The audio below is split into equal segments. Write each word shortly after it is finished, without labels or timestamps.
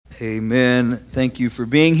Amen. Thank you for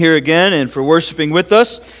being here again and for worshiping with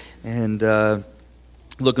us. And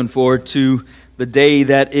looking forward to the day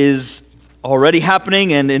that is already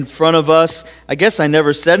happening and in front of us. I guess I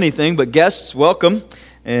never said anything, but guests, welcome.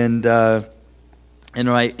 And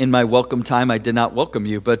in my welcome time, I did not welcome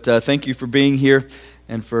you. But thank you for being here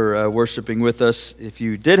and for worshiping with us. If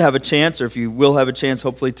you did have a chance, or if you will have a chance,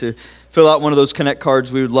 hopefully, to fill out one of those Connect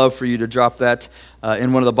cards, we would love for you to drop that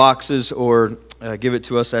in one of the boxes or give it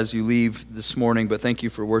to us as you leave this morning. But thank you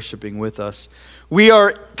for worshiping with us. We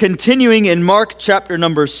are continuing in Mark chapter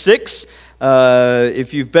number 6.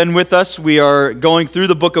 If you've been with us, we are going through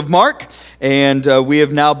the book of Mark, and we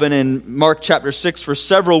have now been in Mark chapter 6 for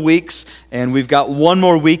several weeks, and we've got one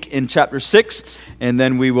more week in chapter 6, and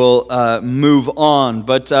then we will move on.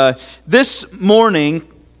 But this morning,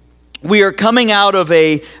 we are coming out of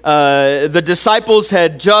the disciples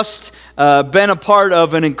had just been a part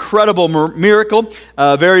of an incredible miracle,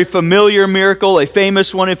 a very familiar miracle, a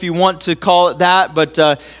famous one if you want to call it that. But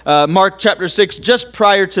Mark chapter 6, just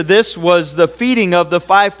prior to this, was the feeding of the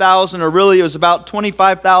 5,000, or really it was about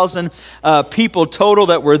 25,000 people total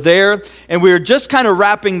that were there. And we were just kind of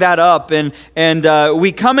wrapping that up. And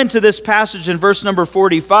we come into this passage in verse number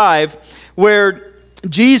 45, where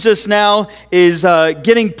Jesus now is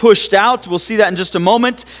getting pushed out. We'll see that in just a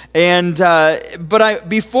moment. And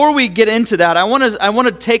before we get into that, I want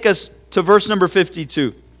to take us to verse number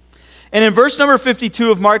 52. And in verse number 52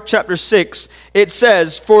 of Mark chapter 6, it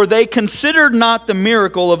says, "For they considered not the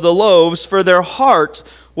miracle of the loaves, for their heart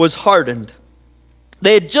was hardened."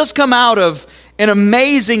 They had just come out of an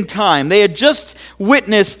amazing time. They had just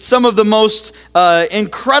witnessed some of the most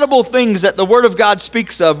incredible things that the Word of God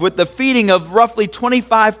speaks of, with the feeding of roughly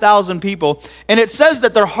 25,000 people. And it says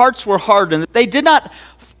that their hearts were hardened. They did not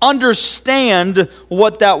understand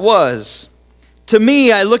what that was. To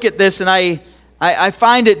me, I look at this and I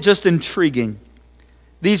find it just intriguing.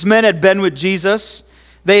 These men had been with Jesus.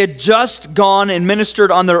 They had just gone and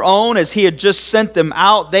ministered on their own as He had just sent them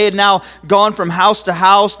out. They had now gone from house to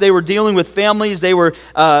house. They were dealing with families. They were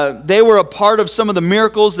a part of some of the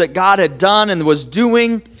miracles that God had done and was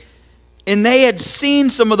doing. And they had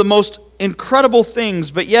seen some of the most incredible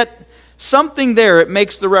things, but yet something there, it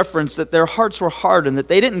makes the reference that their hearts were hardened, that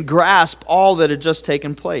they didn't grasp all that had just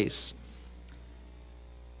taken place.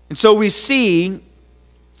 And so we see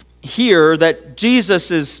here that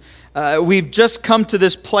Jesus is... we've just come to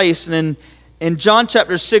this place, and in John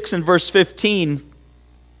chapter 6 and verse 15,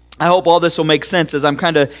 I hope all this will make sense as I'm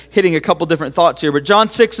kind of hitting a couple different thoughts here. But John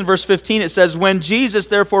 6 and verse 15, it says, "When Jesus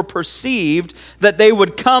therefore perceived that they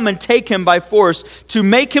would come and take Him by force to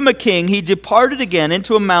make Him a king, He departed again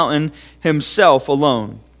into a mountain Himself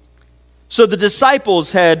alone." So the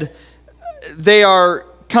disciples they are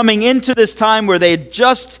coming into this time where they had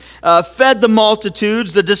just fed the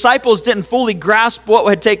multitudes. The disciples didn't fully grasp what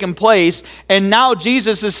had taken place. And now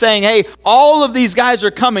Jesus is saying, hey, all of these guys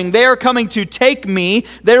are coming. They are coming to take me.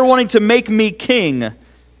 They're wanting to make me king.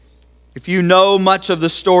 If you know much of the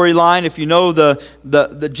storyline, if you know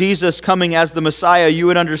the Jesus coming as the Messiah, you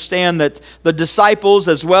would understand that the disciples,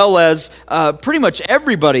 as well as pretty much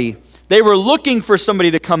everybody, they were looking for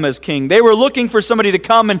somebody to come as king. They were looking for somebody to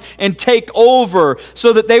come and take over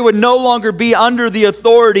so that they would no longer be under the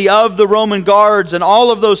authority of the Roman guards and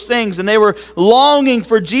all of those things. And they were longing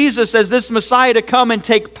for Jesus as this Messiah to come and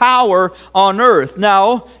take power on earth.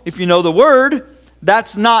 Now, if you know the Word,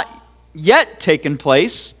 that's not yet taken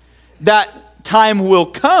place. That time will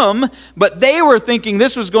come, but they were thinking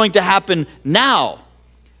this was going to happen now.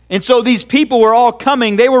 And so these people were all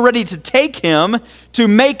coming. They were ready to take Him, to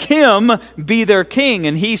make Him be their king.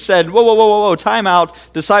 And He said, whoa, time out.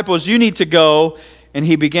 Disciples, you need to go. And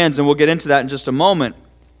He begins, and we'll get into that in just a moment.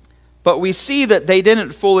 But we see that they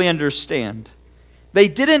didn't fully understand. They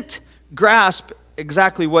didn't grasp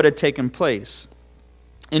exactly what had taken place.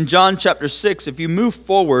 In John chapter 6, if you move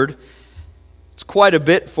forward, it's quite a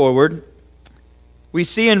bit forward, we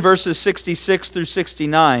see in verses 66 through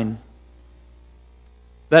 69,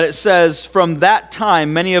 that it says, "From that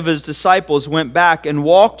time many of His disciples went back and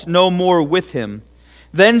walked no more with Him.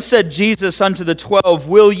 Then said Jesus unto the 12,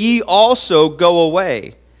 Will ye also go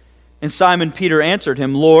away? And Simon Peter answered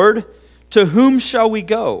Him, Lord, to whom shall we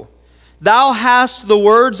go? Thou hast the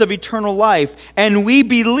words of eternal life, and we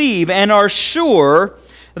believe and are sure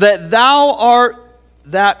that Thou art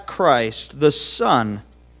that Christ, the Son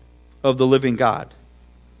of the living God."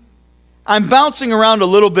 I'm bouncing around a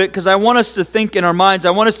little bit because I want us to think in our minds.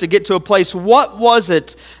 I want us to get to a place. What was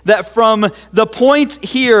it that from the point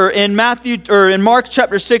here in Mark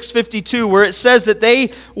chapter 6:52, where it says that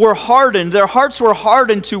they were hardened, their hearts were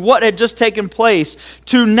hardened to what had just taken place,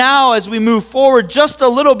 to now as we move forward just a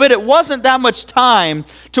little bit, it wasn't that much time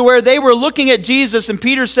to where they were looking at Jesus and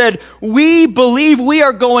Peter said, "We believe we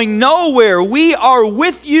are going nowhere. We are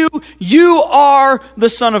with you. You are the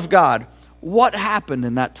Son of God." What happened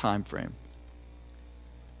in that time frame?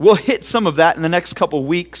 We'll hit some of that in the next couple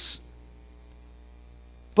weeks.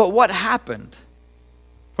 But what happened?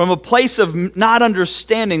 From a place of not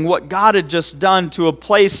understanding what God had just done to a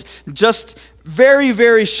place just very,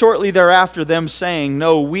 very shortly thereafter, them saying,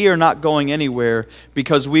 "No, we are not going anywhere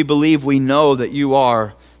because we believe we know that you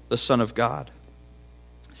are the Son of God."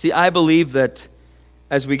 See, I believe that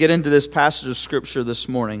as we get into this passage of Scripture this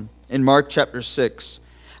morning, in Mark chapter 6,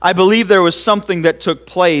 I believe there was something that took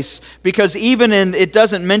place, because even it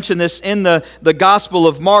doesn't mention this in the Gospel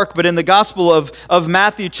of Mark, but in the Gospel of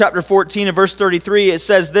Matthew chapter 14 and verse 33, it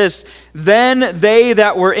says this, "Then they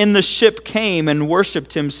that were in the ship came and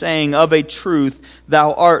worshipped him, saying, Of a truth,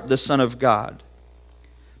 thou art the Son of God."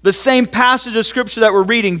 The same passage of Scripture that we're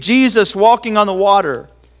reading, Jesus walking on the water.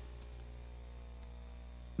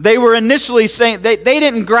 They were initially saying, they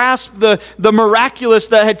didn't grasp the miraculous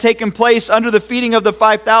that had taken place under the feeding of the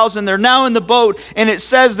 5,000. They're now in the boat, and it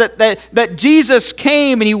says that Jesus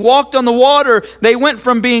came and he walked on the water. They went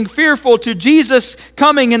from being fearful to Jesus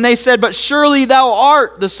coming, and they said, "But surely thou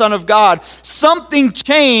art the Son of God." Something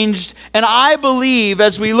changed, and I believe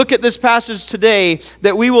as we look at this passage today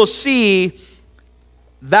that we will see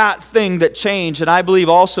that thing that changed, and I believe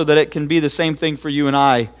also that it can be the same thing for you and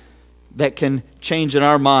I that can change in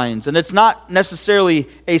our minds. And it's not necessarily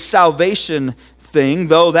a salvation thing,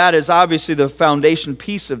 though that is obviously the foundation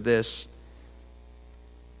piece of this.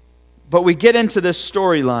 But we get into this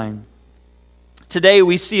storyline. Today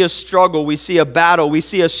we see a struggle, we see a battle, we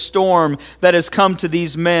see a storm that has come to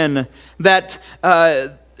these men that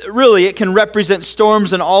really it can represent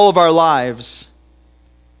storms in all of our lives.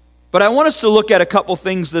 But I want us to look at a couple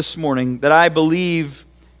things this morning that I believe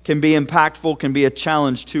can be impactful, can be a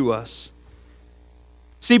challenge to us.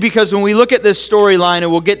 See, because when we look at this storyline,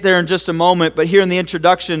 and we'll get there in just a moment, but here in the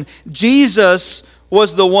introduction, Jesus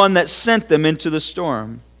was the one that sent them into the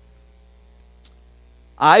storm.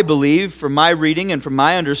 I believe, from my reading and from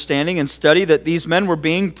my understanding and study, that these men were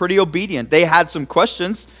being pretty obedient. They had some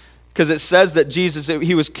questions, because it says that Jesus,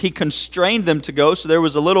 he constrained them to go, so there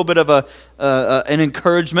was a little bit of an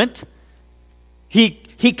encouragement.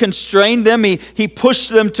 He constrained them, he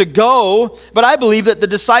pushed them to go, but I believe that the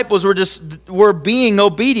disciples were being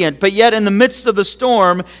obedient. But yet in the midst of the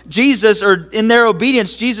storm, in their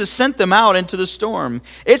obedience, Jesus sent them out into the storm.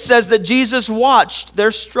 It says that Jesus watched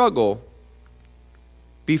their struggle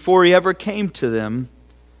before he ever came to them.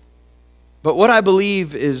 But what I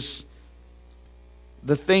believe is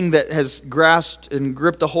the thing that has grasped and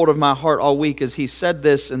gripped a hold of my heart all week is he said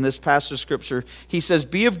this in this passage of Scripture. He says,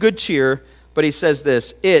 "Be of good cheer," but he says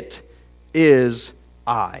this, "It is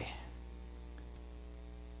I."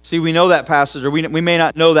 See, we know that passage, or we may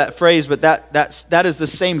not know that phrase, but that is the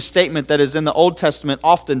same statement that is in the Old Testament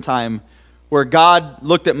oftentimes, where God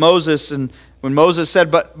looked at Moses, and when Moses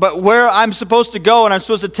said, but where I'm supposed to go, and I'm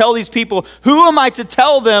supposed to tell these people, who am I to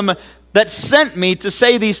tell them that sent me to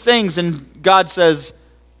say these things? And God says,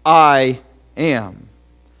 "I am."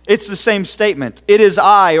 It's the same statement. "It is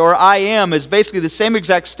I," or "I am," is basically the same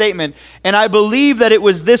exact statement. And I believe that it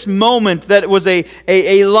was this moment that was a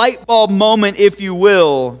light bulb moment, if you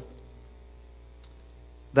will,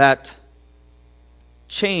 that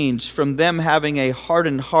changed from them having a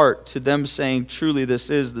hardened heart to them saying, "Truly this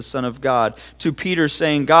is the Son of God," to Peter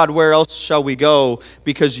saying, "God, where else shall we go?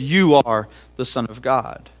 Because you are the Son of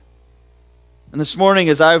God." And this morning,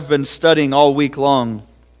 as I've been studying all week long,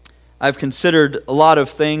 I've considered a lot of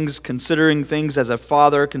things, considering things as a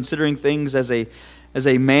father, considering things as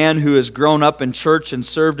a man who has grown up in church and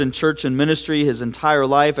served in church and ministry his entire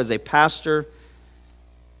life, as a pastor.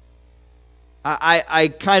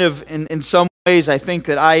 I kind of, in some ways, I think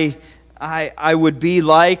that I would be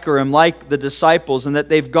like, or am like, the disciples, and that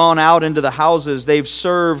they've gone out into the houses, they've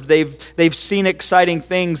served, they've seen exciting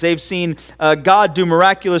things, they've seen God do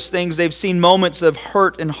miraculous things, they've seen moments of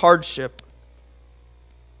hurt and hardship.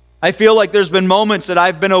 I feel like there's been moments that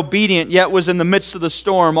I've been obedient, yet was in the midst of the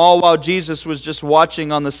storm, all while Jesus was just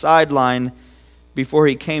watching on the sideline before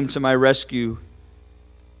he came to my rescue.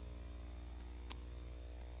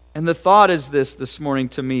 And the thought is this morning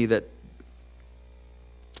to me, that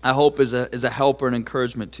I hope is a help or an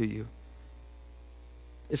encouragement to you.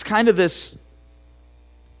 It's kind of this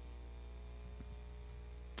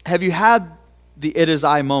Have you had the "it is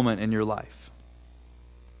I" moment in your life?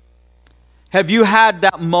 Have you had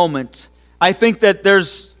that moment? I think that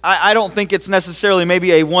I don't think it's necessarily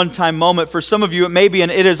maybe a one-time moment. For some of you, it may be an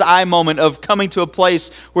 "it is I" moment of coming to a place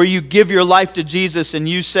where you give your life to Jesus and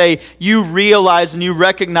you say, you realize and you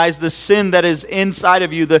recognize the sin that is inside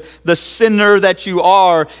of you, the sinner that you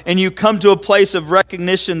are, and you come to a place of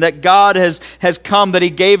recognition that God has come, that He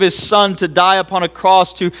gave His Son to die upon a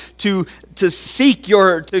cross to seek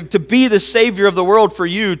to be the Savior of the world for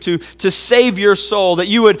you, to save your soul, that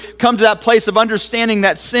you would come to that place of understanding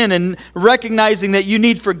that sin and recognizing that you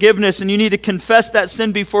need forgiveness and you need to confess that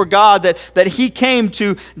sin before God, that He came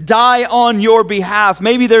to die on your behalf.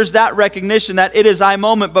 Maybe there's that recognition, that "it is I"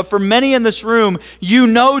 moment, but for many in this room, you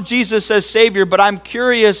know Jesus as Savior, but I'm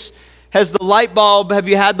curious, have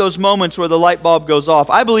you had those moments where the light bulb goes off?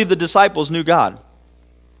 I believe the disciples knew God.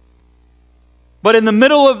 But in the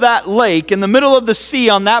middle of that lake, in the middle of the sea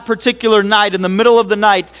on that particular night, in the middle of the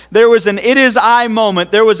night, there was an "it is I"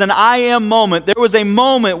 moment. There was an "I am" moment. There was a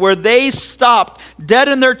moment where they stopped dead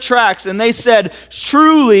in their tracks and they said,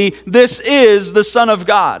 "Truly, this is the Son of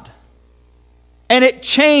God." And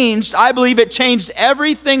I believe it changed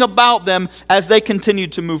everything about them as they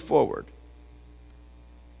continued to move forward.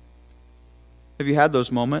 Have you had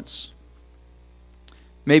those moments?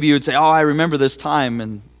 Maybe you would say, "Oh, I remember this time,"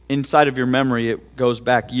 and inside of your memory, it goes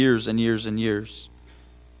back years and years and years.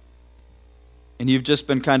 And you've just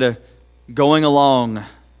been kind of going along,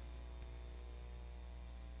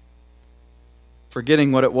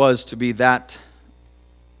 forgetting what it was to be that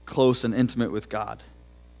close and intimate with God.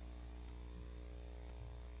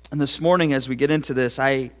 And this morning, as we get into this,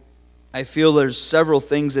 I feel there's several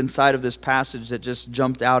things inside of this passage that just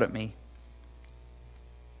jumped out at me.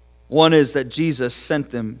 One is that Jesus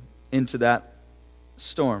sent them into that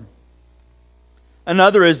storm.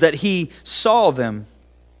 Another is that He saw them,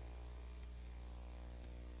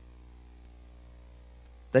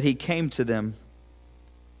 that He came to them.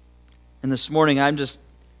 And this morning I'm just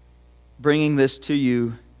bringing this to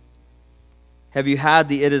you. Have you had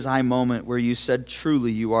the "it is I" moment where you said,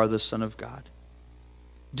 "Truly, you are the Son of God"?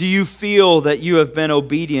 Do you feel that you have been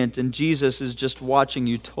obedient and Jesus is just watching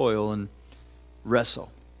you toil and wrestle?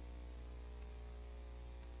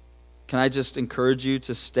 Can I just encourage you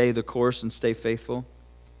to stay the course and stay faithful?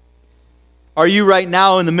 Are you right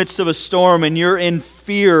now in the midst of a storm and you're in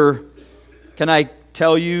fear? Can I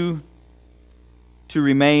tell you to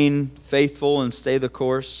remain faithful and stay the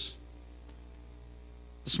course?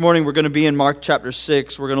 This morning we're going to be in Mark chapter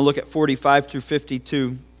 6. We're going to look at 45 through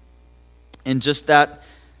 52. And just that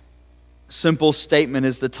simple statement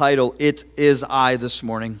is the title, "It is I," this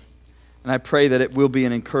morning. And I pray that it will be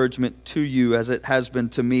an encouragement to you as it has been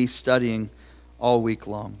to me studying all week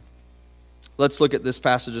long. Let's look at this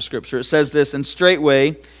passage of Scripture. It says this, "And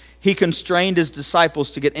straightway He constrained His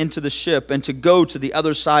disciples to get into the ship and to go to the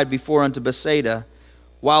other side before unto Bethsaida,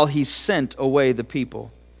 while He sent away the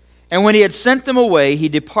people. And when He had sent them away, He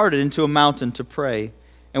departed into a mountain to pray.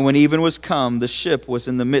 And when even was come, the ship was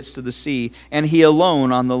in the midst of the sea, and He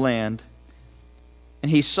alone on the land.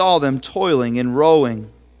 And He saw them toiling and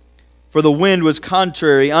rowing, for the wind was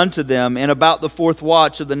contrary unto them, and about the 4th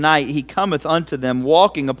watch of the night He cometh unto them,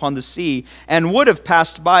 walking upon the sea, and would have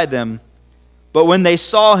passed by them. But when they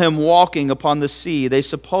saw Him walking upon the sea, they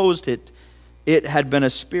supposed it had been a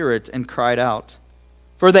spirit, and cried out.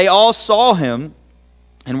 For they all saw Him,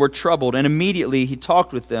 and were troubled. And immediately He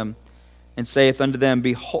talked with them, and saith unto them,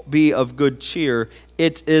 Be of good cheer,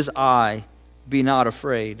 it is I, be not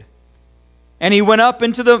afraid. And He went up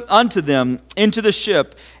unto them into the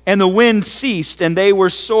ship, and the wind ceased, and they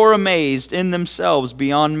were sore amazed in themselves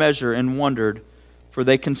beyond measure, and wondered, for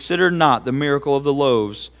they considered not the miracle of the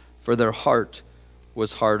loaves, for their heart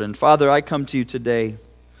was hardened." Father, I come to You today.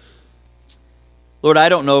 Lord, I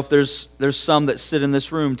don't know if there's some that sit in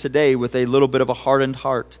this room today with a little bit of a hardened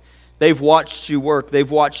heart. They've watched You work.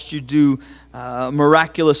 They've watched You do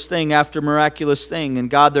miraculous thing after miraculous thing,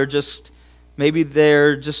 and God, maybe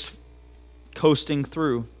they're just coasting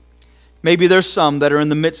through. Maybe there's some that are in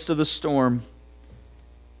the midst of the storm.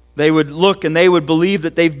 They would look and they would believe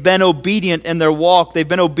that they've been obedient in their walk. They've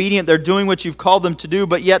been obedient. They're doing what You've called them to do,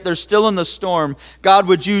 but yet they're still in the storm. God,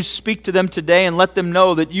 would You speak to them today and let them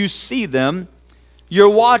know that You see them. You're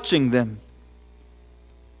watching them.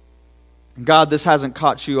 God, this hasn't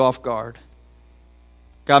caught You off guard.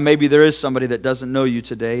 God, maybe there is somebody that doesn't know You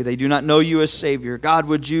today. They do not know You as Savior. God,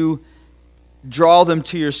 would You draw them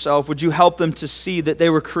to Yourself? Would You help them to see that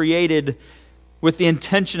they were created with the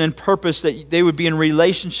intention and purpose that they would be in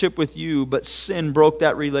relationship with You, but sin broke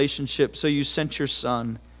that relationship, so You sent Your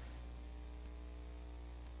Son.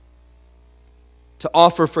 to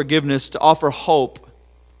offer forgiveness, to offer hope,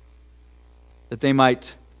 that they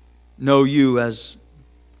might know you as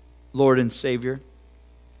Lord and Savior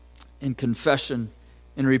in confession,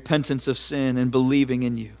 in repentance of sin, and believing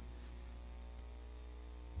in you.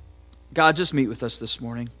 God, just meet with us this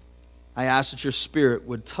morning. I ask that your Spirit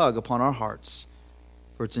would tug upon our hearts.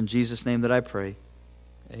 For it's in Jesus' name that I pray.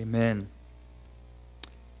 Amen.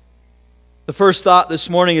 The first thought this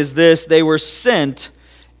morning is this: they were sent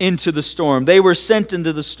into the storm. They were sent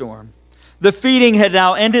into the storm. The feeding had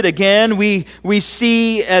now ended again. We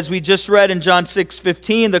see, as we just read in John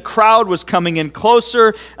 6:15, the crowd was coming in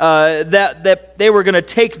closer, that they were going to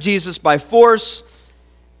take Jesus by force.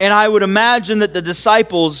 And I would imagine that the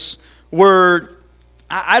disciples were,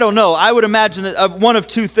 I don't know, I would imagine that one of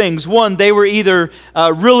two things. One, they were either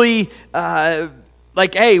really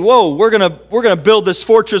like, hey, whoa, we're gonna build this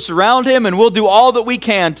fortress around him, and we'll do all that we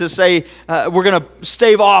can to say we're gonna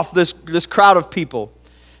stave off this crowd of people.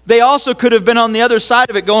 They also could have been on the other side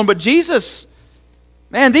of it going, but Jesus,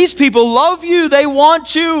 man, these people love you, they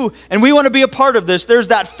want you, and we want to be a part of this. There's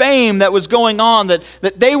that fame that was going on, that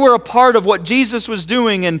they were a part of what Jesus was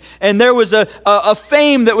doing, and there was a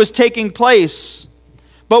fame that was taking place.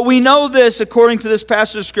 But we know this according to this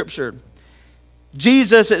passage of Scripture.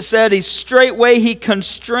 Jesus, it said, straightway he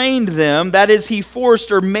constrained them, that is, he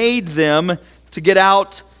forced or made them to get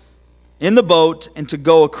out in the boat and to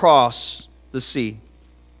go across the sea.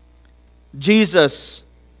 Jesus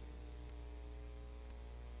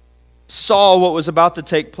saw what was about to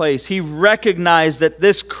take place. He recognized that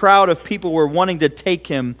this crowd of people were wanting to take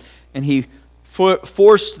him, and he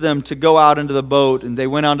forced them to go out into the boat, and they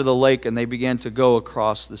went onto the lake, and they began to go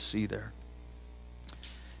across the sea there.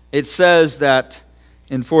 It says that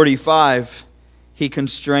in 45, he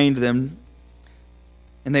constrained them,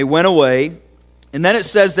 and they went away. And then it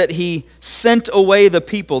says that he sent away the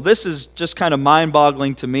people. This is just kind of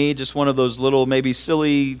mind-boggling to me, just one of those little maybe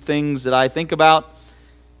silly things that I think about.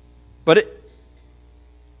 But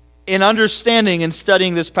in understanding and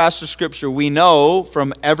studying this passage of Scripture, we know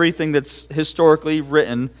from everything that's historically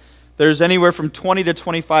written, there's anywhere from 20 to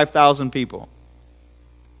 25,000 people.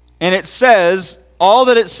 And it says, all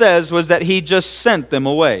that it says was that he just sent them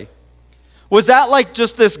away. Was that like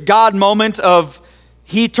just this God moment of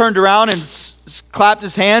he turned around and clapped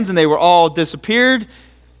his hands and they were all disappeared?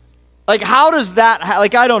 Like, how does that,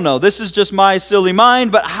 I don't know. This is just my silly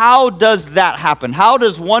mind, but how does that happen? How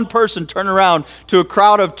does one person turn around to a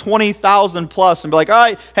crowd of 20,000 plus and be like, all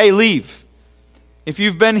right, hey, leave? If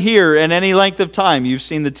you've been here in any length of time, you've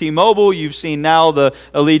seen the T-Mobile, you've seen now the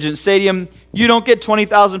Allegiant Stadium, you don't get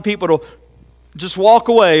 20,000 people to just walk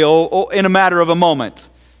away in a matter of a moment.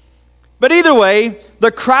 But either way,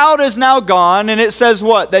 the crowd is now gone, and it says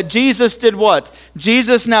what? That Jesus did what?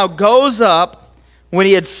 Jesus now goes up. When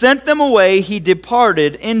he had sent them away, he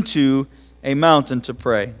departed into a mountain to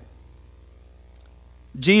pray.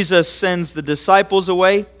 Jesus sends the disciples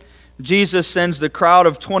away. Jesus sends the crowd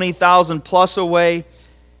of 20,000 plus away.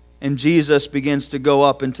 And Jesus begins to go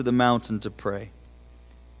up into the mountain to pray.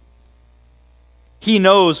 He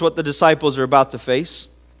knows what the disciples are about to face.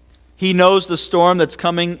 He knows the storm that's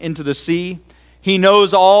coming into the sea. He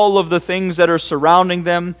knows all of the things that are surrounding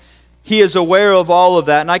them. He is aware of all of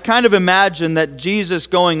that. And I kind of imagine that Jesus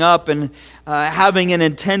going up and having an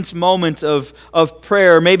intense moment of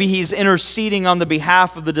prayer. Maybe he's interceding on the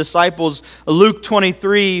behalf of the disciples. Luke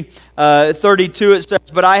 23:32 it says,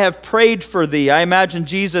 "But I have prayed for thee." I imagine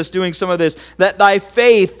Jesus doing some of this. "That thy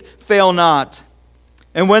faith fail not.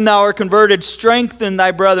 And when thou art converted, strengthen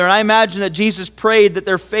thy brethren." I imagine that Jesus prayed that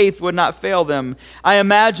their faith would not fail them. I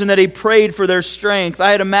imagine that he prayed for their strength.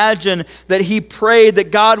 I had imagined that he prayed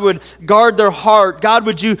that God would guard their heart. God,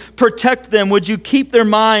 would you protect them? Would you keep their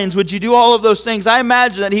minds? Would you do all of those things? I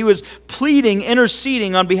imagine that he was pleading,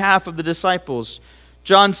 interceding on behalf of the disciples.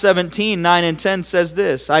 John 17:9 and 10 says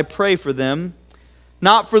this, "I pray for them,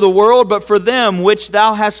 not for the world, but for them which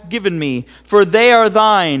thou hast given me. For they are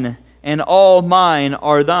thine, and all mine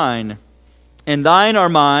are thine. And thine are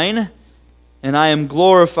mine, and I am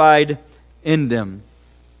glorified in them."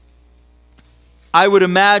 I would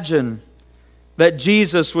imagine that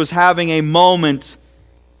Jesus was having a moment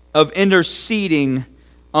of interceding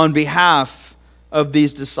on behalf of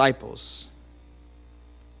these disciples.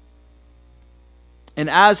 And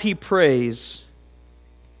as he prays,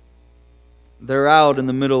 they're out in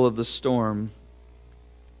the middle of the storm,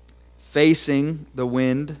 facing the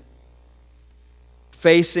wind,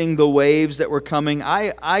 facing the waves that were coming.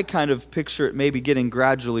 I kind of picture it maybe getting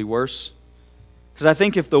gradually worse. Because I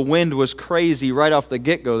think if the wind was crazy right off the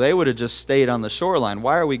get-go, they would have just stayed on the shoreline.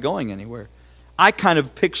 Why are we going anywhere? I kind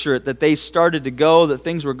of picture it that they started to go, that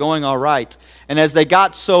things were going all right. And as they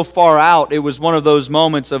got so far out, it was one of those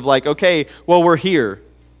moments of like, okay, well, we're here.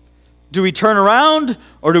 Do we turn around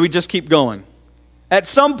or do we just keep going? At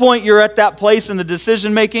some point, you're at that place in the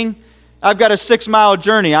decision making. I've got a 6-mile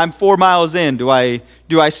journey. I'm 4 miles in. Do I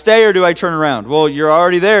stay or do I turn around? Well, you're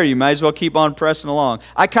already there. You might as well keep on pressing along.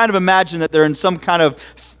 I kind of imagine that they're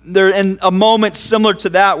in a moment similar to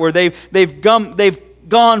that where they've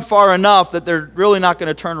gone far enough that they're really not going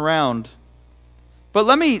to turn around. But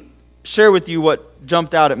let me share with you what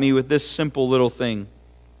jumped out at me with this simple little thing.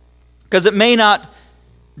 Because it may not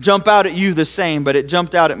jump out at you the same, but it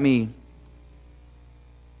jumped out at me.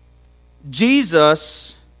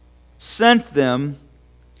 Jesus sent them,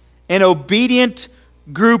 an obedient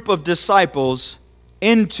group of disciples,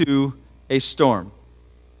 into a storm.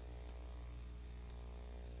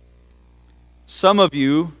 Some of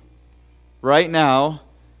you, right now,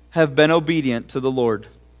 have been obedient to the Lord,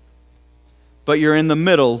 but you're in the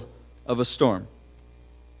middle of a storm.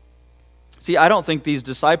 See, I don't think these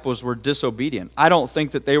disciples were disobedient. I don't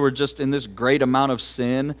think that they were just in this great amount of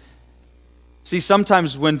sin. See,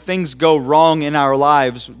 sometimes when things go wrong in our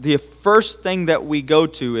lives, the first thing that we go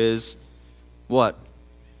to is what?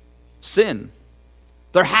 Sin.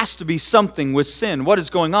 There has to be something with sin. What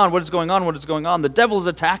is going on? What is going on? What is going on? The devil is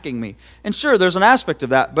attacking me. And sure, there's an aspect of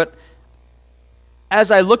that, but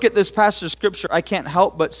as I look at this passage of Scripture, I can't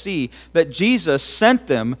help but see that Jesus sent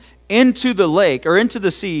them into the lake or into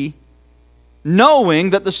the sea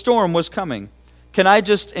knowing that the storm was coming. Can I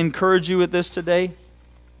just encourage you with this today?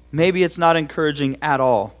 Maybe it's not encouraging at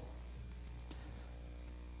all.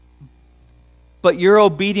 But your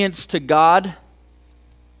obedience to God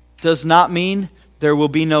does not mean there will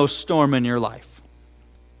be no storm in your life.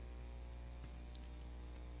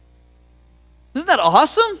 Isn't that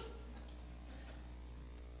awesome?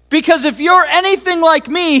 Because if you're anything like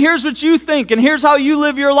me, here's what you think, and here's how you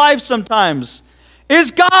live your life sometimes.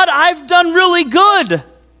 Is God, I've done really good.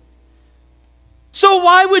 So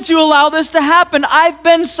why would you allow this to happen? I've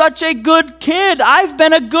been such a good kid. I've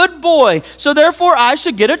been a good boy. So therefore I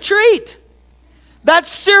should get a treat. That's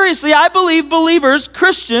seriously, I believe believers,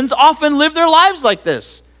 Christians, often live their lives like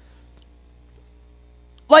this.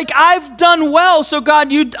 Like, I've done well, so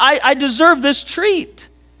God, I deserve this treat.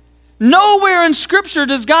 Nowhere in Scripture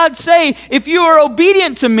does God say, if you are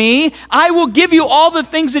obedient to me, I will give you all the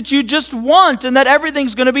things that you just want and that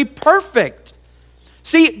everything's going to be perfect.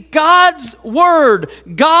 See, God's Word,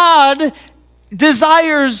 God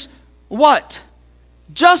desires what?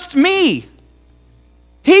 Just me.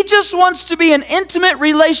 He just wants to be an intimate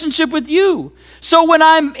relationship with you. So when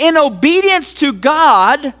I'm in obedience to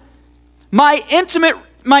God, my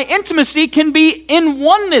intimacy can be in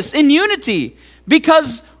oneness, in unity,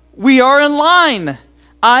 because we are in line.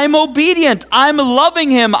 I'm obedient. I'm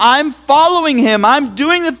loving Him. I'm following Him. I'm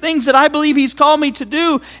doing the things that I believe He's called me to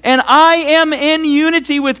do. And I am in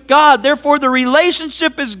unity with God. Therefore, the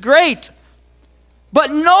relationship is great.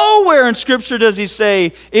 But nowhere in Scripture does He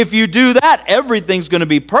say, if you do that, everything's going to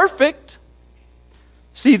be perfect.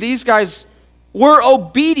 See, these guys were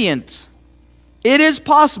obedient. It is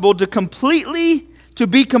possible to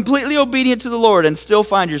be completely obedient to the Lord and still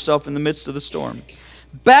find yourself in the midst of the storm.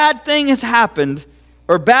 Bad things happen,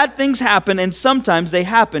 and sometimes they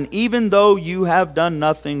happen even though you have done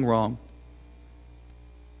nothing wrong.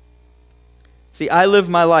 See, I live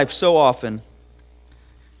my life so often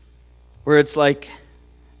where it's like,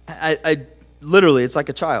 I literally, it's like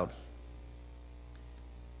a child.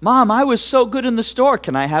 Mom, I was so good in the store.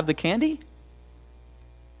 Can I have the candy?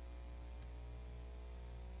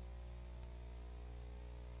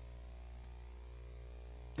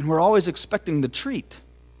 And we're always expecting the treat.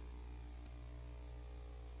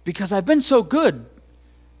 Because I've been so good.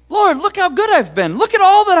 Lord, look how good I've been. Look at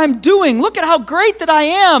all that I'm doing. Look at how great that I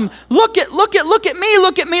am. Look at me,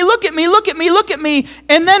 look at me, look at me, look at me, look at me.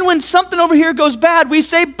 And then when something over here goes bad, we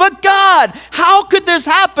say, but God, how could this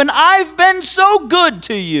happen? I've been so good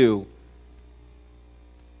to you.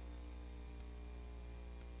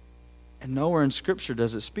 And nowhere in Scripture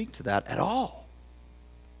does it speak to that at all.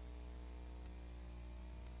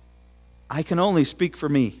 I can only speak for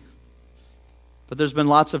me. But there's been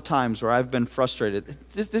lots of times where I've been frustrated.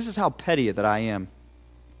 This is how petty that I am.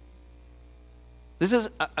 This is,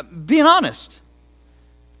 being honest.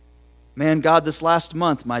 Man, God, this last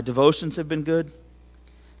month, my devotions have been good.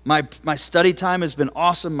 My study time has been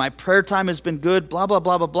awesome. My prayer time has been good, blah, blah,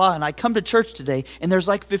 blah, blah, blah. And I come to church today, and there's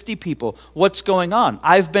like 50 people. What's going on?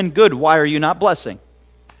 I've been good. Why are you not blessing?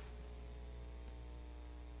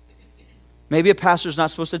 Maybe a pastor's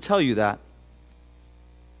not supposed to tell you that.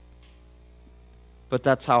 But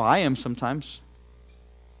that's how I am sometimes.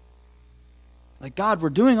 Like, God, we're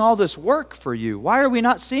doing all this work for you. Why are we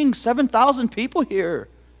not seeing 7,000 people here?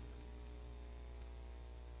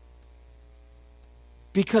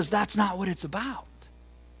 Because that's not what it's about.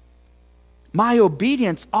 My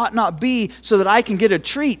obedience ought not be so that I can get a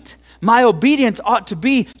treat. My obedience ought to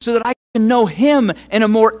be so that I can know Him in a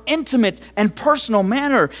more intimate and personal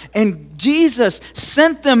manner. And Jesus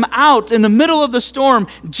sent them out in the middle of the storm.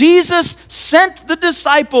 Jesus sent the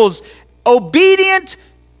disciples, obedient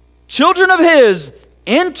children of His,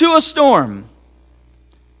 into a storm.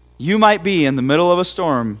 You might be in the middle of a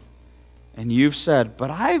storm and you've said, but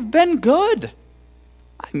I've been good.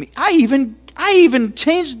 I mean, I even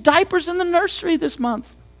changed diapers in the nursery this month.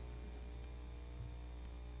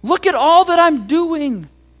 Look at all that I'm doing.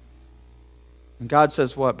 And God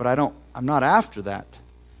says, what? But I'm not after that.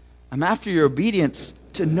 I'm after your obedience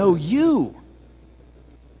to know you.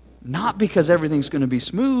 Not because everything's going to be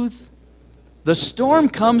smooth. The storm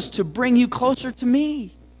comes to bring you closer to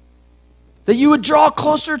me. That you would draw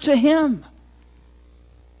closer to Him.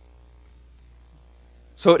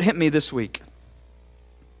 So it hit me this week.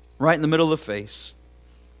 Right in the middle of the face.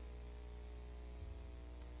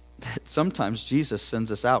 That sometimes Jesus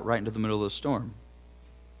sends us out right into the middle of the storm.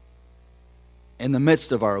 In the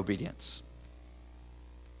midst of our obedience.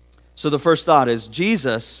 So the first thought is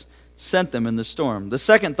Jesus sent them in the storm. The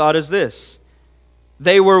second thought is this.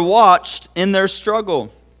 They were watched in their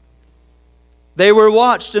struggle. They were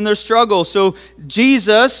watched in their struggle. So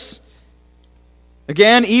Jesus,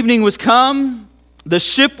 again, evening was come. The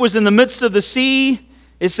ship was in the midst of the sea.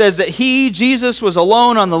 It says that Jesus, was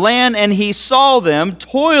alone on the land, and He saw them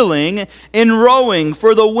toiling in rowing,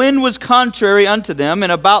 for the wind was contrary unto them,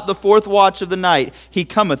 and about the fourth watch of the night He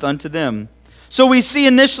cometh unto them. So we see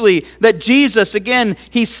initially that Jesus, again,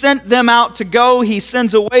 He sent them out to go. He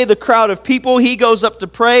sends away the crowd of people. He goes up to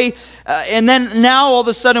pray. And then now all of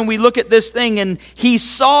a sudden we look at this thing, and He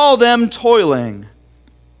saw them toiling.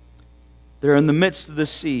 They're in the midst of the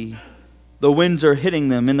sea. The winds are hitting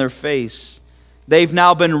them in their face. They've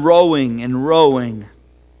now been rowing and rowing.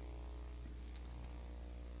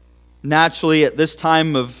 Naturally, at this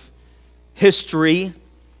time of history,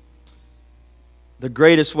 the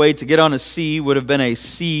greatest way to get on a sea would have been a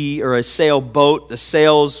sea or a sailboat. The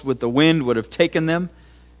sails with the wind would have taken them.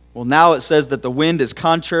 Well, now it says that the wind is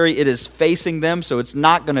contrary. It is facing them, so it's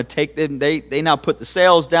not going to take them. They now put the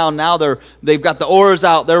sails down. Now they've got the oars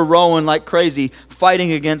out. They're rowing like crazy,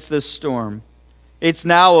 fighting against this storm. It's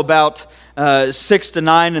now about 6 to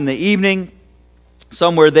 9 in the evening.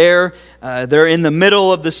 Somewhere there. They're in the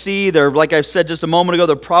middle of the sea. They're, like I said just a moment ago,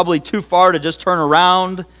 they're probably too far to just turn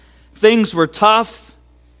around. Things were tough.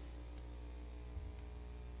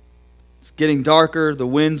 It's getting darker. The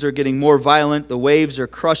winds are getting more violent. The waves are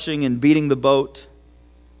crushing and beating the boat.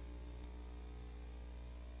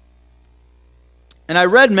 And I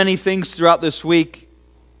read many things throughout this week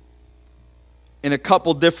in a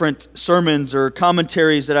couple different sermons or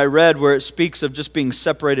commentaries that I read where it speaks of just being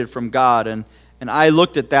separated from God. And I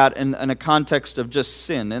looked at that in a context of just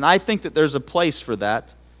sin. And I think that there's a place for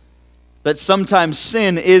that. That sometimes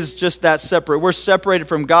sin is just that separate. We're separated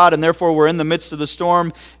from God, and therefore we're in the midst of the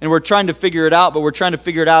storm, and we're trying to figure it out, but we're trying to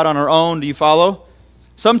figure it out on our own. Do you follow?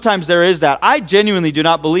 Sometimes there is that. I genuinely do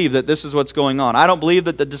not believe that this is what's going on. I don't believe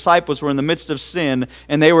that the disciples were in the midst of sin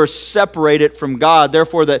and they were separated from God,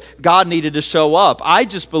 therefore that God needed to show up. I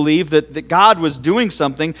just believe that God was doing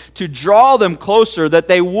something to draw them closer, that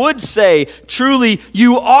they would say, truly,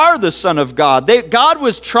 you are the Son of God. God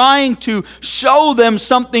was trying to show them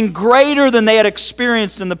something greater than they had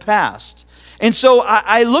experienced in the past. And so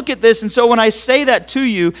I look at this, and so when I say that to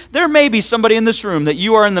you, there may be somebody in this room that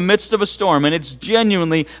you are in the midst of a storm, and it's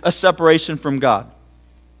genuinely a separation from God.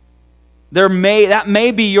 That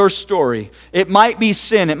may be your story. It might be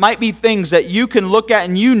sin. It might be things that you can look at,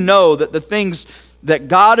 and you know that the things that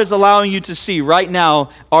God is allowing you to see right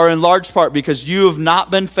now are in large part because you have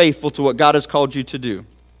not been faithful to what God has called you to do.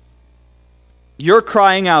 Your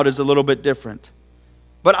crying out is a little bit different.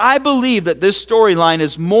 But I believe that this storyline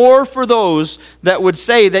is more for those that would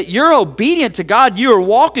say that you're obedient to God, you are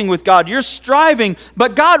walking with God, you're striving,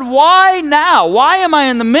 but God, why now? Why am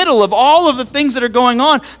I in the middle of all of the things that are going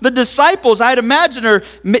on? The disciples, I'd imagine,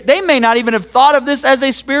 they may not even have thought of this as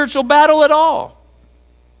a spiritual battle at all.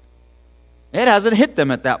 It hasn't hit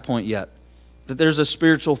them at that point yet, that there's a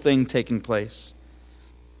spiritual thing taking place.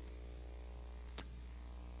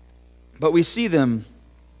 But we see them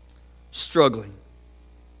struggling.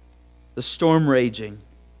 The storm raging.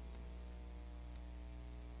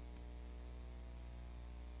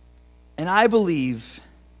 And I believe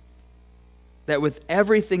that with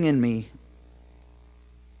everything in me,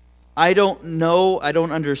 I don't know, I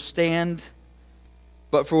don't understand,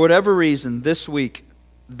 But for whatever reason, this week,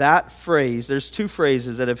 that phrase, there's two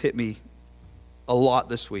phrases that have hit me a lot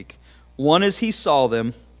this week. One is he saw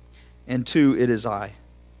them, and two, it is I.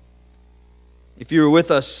 If you were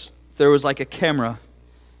with us, there was like a camera.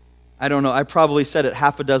 I don't know, I probably said it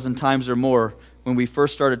half a dozen times or more when we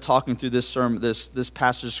first started talking through this sermon, this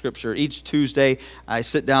passage of Scripture. Each Tuesday, I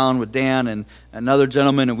sit down with Dan and another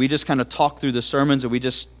gentleman, and we just kind of talk through the sermons, and we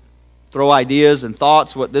just throw ideas and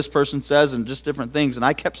thoughts, what this person says, and just different things. And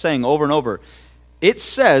I kept saying over and over, it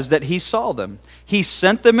says that he saw them. He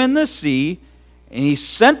sent them in the sea, and he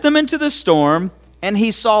sent them into the storm, and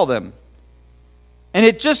he saw them. And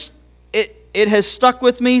it has stuck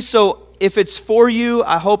with me, so if it's for you,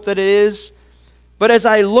 I hope that it is. But as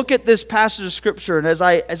I look at this passage of Scripture, and as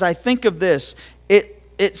I think of this,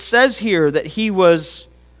 it says here that he was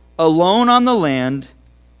alone on the land,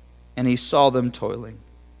 and he saw them toiling.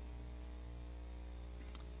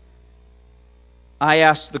 I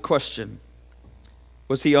asked the question,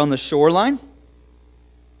 was he on the shoreline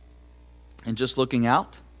and just looking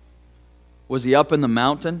out? Was he up in the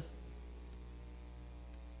mountain?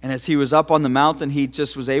 And as he was up on the mountain, he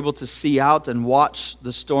just was able to see out and watch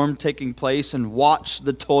the storm taking place and watch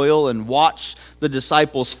the toil and watch the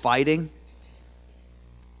disciples fighting.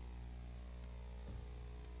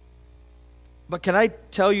 But can I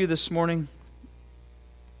tell you this morning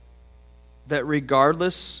that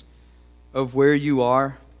regardless of where you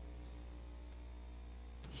are,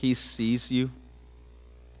 he sees you?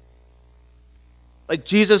 Like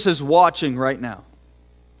Jesus is watching right now.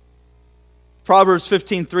 Proverbs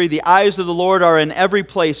 15:3, the eyes of the Lord are in every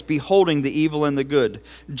place, beholding the evil and the good.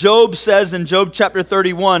 Job says in Job chapter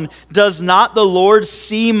 31, does not the Lord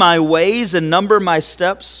see my ways and number my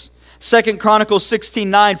steps? 2 Chronicles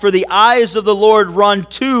 16:9, for the eyes of the Lord run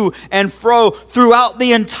to and fro throughout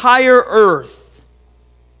the entire earth.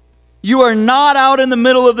 You are not out in the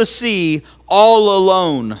middle of the sea all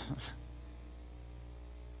alone.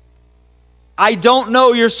 I don't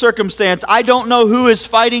know your circumstance. I don't know who is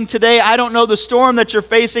fighting today. I don't know the storm that you're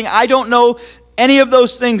facing. I don't know any of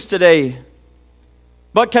those things today.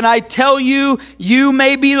 But can I tell you, you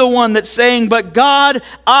may be the one that's saying, but God,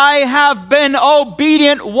 I have been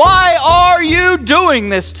obedient. Why are you doing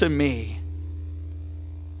this to me?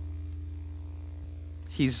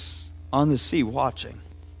 He's on the sea watching.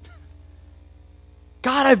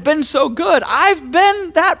 God, I've been so good. I've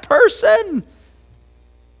been that person.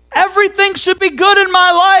 Everything should be good in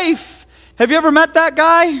my life. Have you ever met that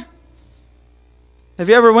guy? Have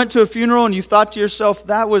you ever went to a funeral and you thought to yourself,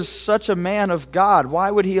 that was such a man of God. Why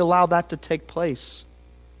would he allow that to take place?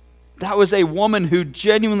 That was a woman who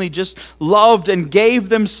genuinely just loved and gave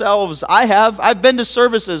themselves. I've been to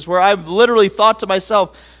services where I've literally thought to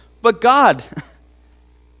myself, but God,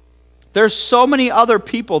 there's so many other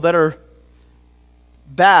people that are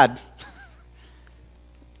bad.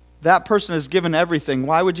 That person has given everything.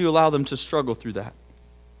 Why would you allow them to struggle through that?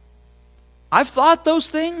 I've thought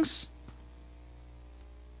those things.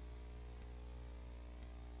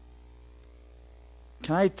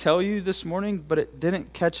 Can I tell you this morning, but it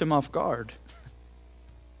didn't catch him off guard.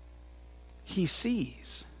 He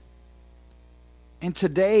sees. And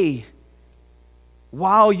today,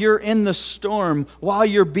 while you're in the storm, while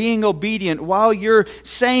you're being obedient, while you're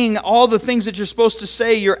saying all the things that you're supposed to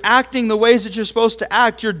say, you're acting the ways that you're supposed to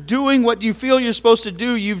act, you're doing what you feel you're supposed to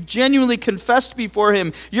do, you've genuinely confessed before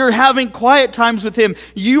Him, you're having quiet times with Him,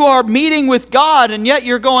 you are meeting with God, and yet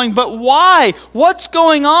you're going, but why? What's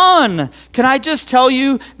going on? Can I just tell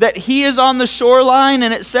you that He is on the shoreline,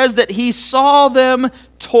 and it says that He saw them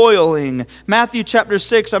toiling. Matthew chapter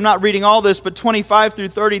 6, I'm not reading all this, but 25 through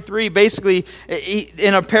 33, basically,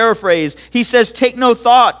 in a paraphrase, he says, take no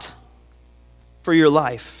thought for your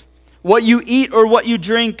life, what you eat or what you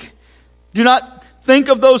drink. Do not think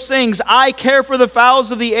of those things. I care for the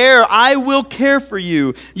fowls of the air. I will care for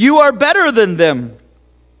you. You are better than them.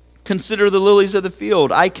 Consider the lilies of the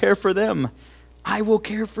field. I care for them. I will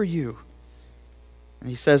care for you.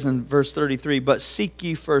 And he says in verse 33, but seek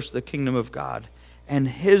ye first the kingdom of God and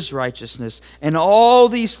His righteousness, and all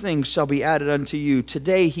these things shall be added unto you.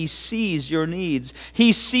 Today He sees your needs.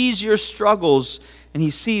 He sees your struggles, and He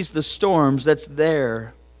sees the storms that's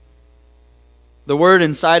there. The word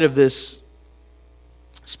inside of this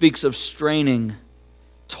speaks of straining,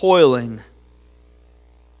 toiling.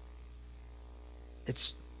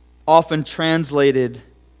 It's often translated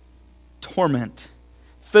torment,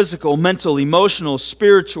 physical, mental, emotional,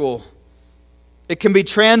 spiritual. It can be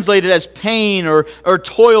translated as pain or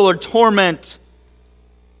toil or torment.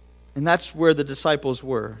 And that's where the disciples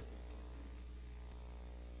were.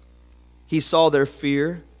 He saw their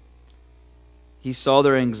fear. He saw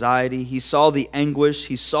their anxiety. He saw the anguish.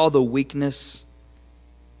 He saw the weakness.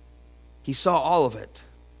 He saw all of it.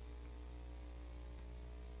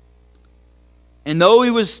 And though he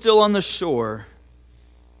was still on the shore,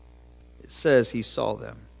 it says he saw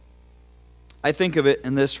them. I think of it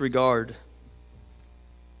in this regard.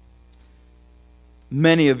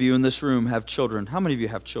 Many of you in this room have children. How many of you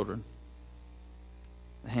have children?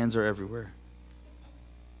 The hands are everywhere.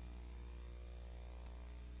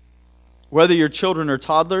 Whether your children are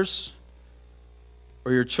toddlers,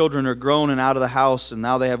 or your children are grown and out of the house and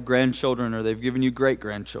now they have grandchildren, or they've given you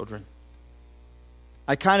great-grandchildren,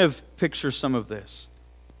 I kind of picture some of this.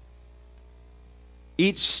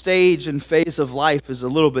 Each stage and phase of life is a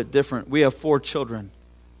little bit different. We have 4 children.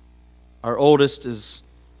 Our oldest is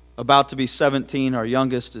about to be 17. Our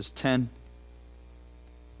youngest is 10.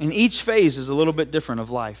 And each phase is a little bit different of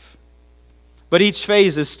life. But each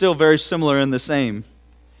phase is still very similar in the same.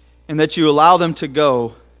 In that you allow them to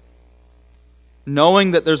go,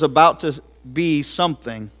 knowing that there's about to be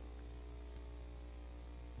something,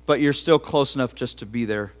 but you're still close enough just to be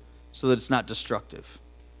there so that it's not destructive.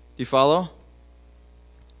 Do you follow?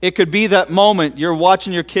 It could be that moment you're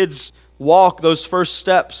watching your kids walk those first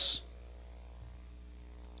steps.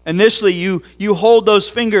 Initially, you hold those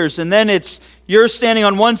fingers, and then you're standing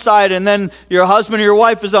on one side, and then your husband or your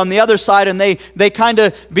wife is on the other side, and they kind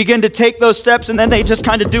of begin to take those steps, and then they just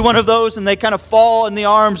kind of do one of those, and they kind of fall in the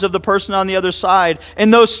arms of the person on the other side.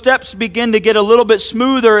 And those steps begin to get a little bit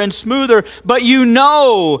smoother and smoother, but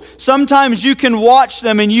sometimes you can watch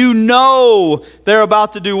them, and they're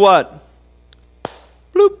about to do what?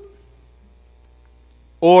 Bloop.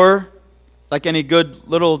 Or, like any good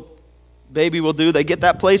little baby will do, they get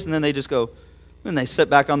that place and then they just go, and they sit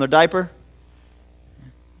back on their diaper.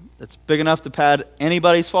 That's big enough to pad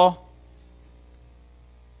anybody's fall.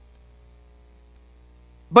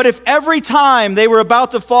 But if every time they were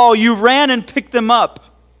about to fall, you ran and picked them up,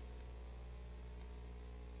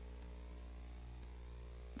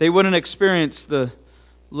 they wouldn't experience the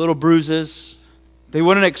little bruises. They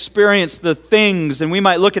wouldn't experience the things, and we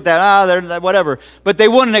might look at that, they're whatever, but they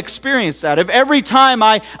wouldn't experience that. If every time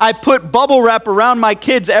I put bubble wrap around my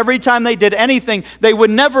kids, every time they did anything, they would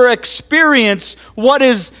never experience what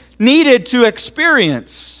is needed to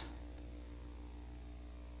experience.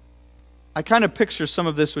 I kind of picture some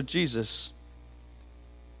of this with Jesus.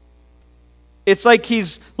 It's like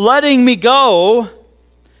He's letting me go,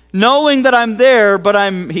 knowing that I'm there,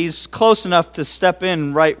 but He's close enough to step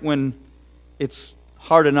in right when it's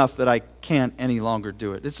hard enough that I can't any longer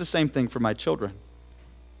do it. It's the same thing for my children.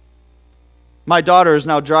 My daughter is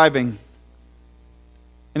now driving.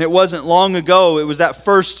 And it wasn't long ago, it was that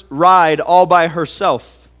first ride all by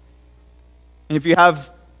herself. And if you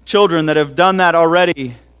have children that have done that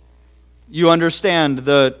already, you understand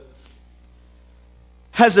the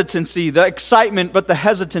hesitancy, the excitement, but the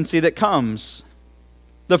hesitancy that comes.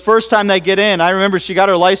 The first time they get in, I remember she got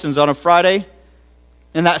her license on a Friday.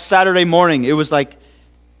 And that Saturday morning, it was like,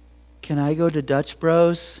 can I go to Dutch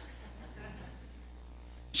Bros?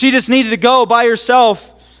 She just needed to go by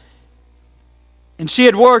herself. And she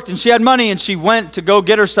had worked and she had money and she went to go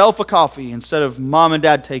get herself a coffee instead of mom and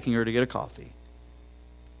dad taking her to get a coffee.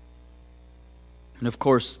 And of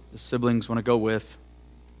course, the siblings want to go with.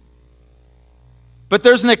 But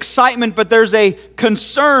there's an excitement, but there's a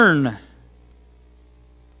concern.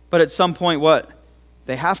 But at some point, what?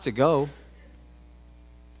 They have to go.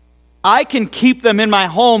 I can keep them in my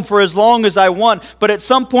home for as long as I want, but at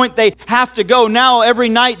some point they have to go. Now every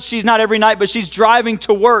night, but she's driving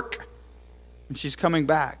to work and she's coming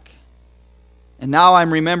back. And now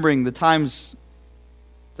I'm remembering the times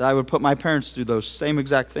that I would put my parents through those same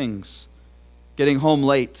exact things. Getting home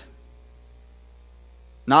late.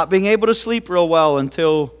 Not being able to sleep real well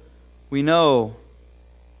until we know.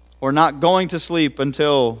 Or not going to sleep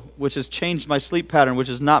until, which has changed my sleep pattern, which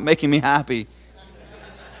is not making me happy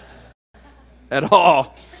at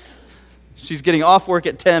all. She's getting off work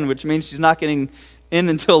at 10, which means she's not getting in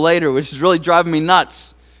until later, which is really driving me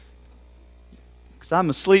nuts. Because I'm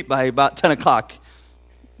asleep by about 10 o'clock.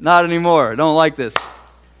 Not anymore. I don't like this.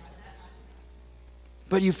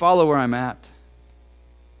 But you follow where I'm at.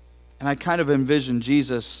 And I kind of envision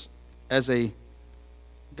Jesus as a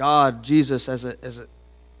God, Jesus as a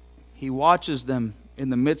He watches them in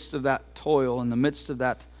the midst of that toil, in the midst of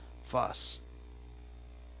that fuss.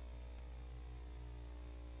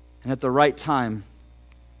 And at the right time,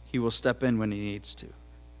 He will step in when He needs to.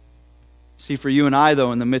 See, for you and I,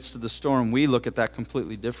 though, in the midst of the storm, we look at that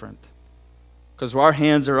completely different. Because our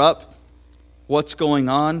hands are up. What's going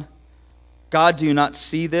on? God, do you not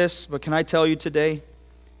see this? But can I tell you today,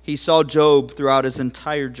 He saw Job throughout his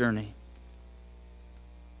entire journey.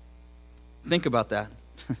 Think about that.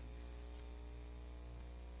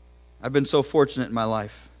 I've been so fortunate in my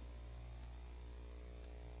life.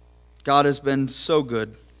 God has been so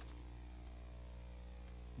good.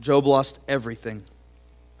 Job lost everything,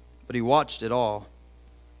 but he watched it all.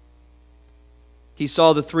 He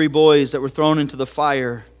saw the 3 boys that were thrown into the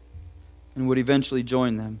fire and would eventually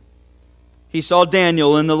join them. He saw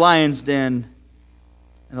Daniel in the lion's den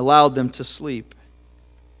and allowed them to sleep.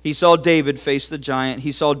 He saw David face the giant.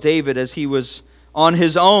 He saw David as he was on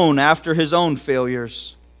his own after his own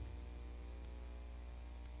failures.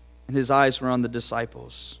 And his eyes were on the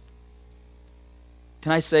disciples.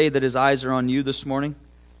 Can I say that his eyes are on you this morning?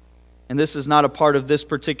 And this is not a part of this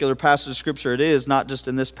particular passage of Scripture. It is not just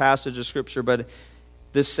in this passage of Scripture, but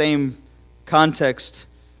this same context.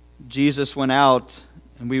 Jesus went out,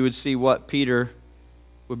 and we would see what Peter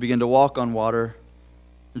would begin to walk on water.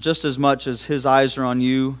 Just as much as his eyes are on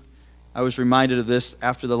you, I was reminded of this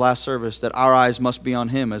after the last service, that our eyes must be on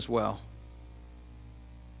him as well.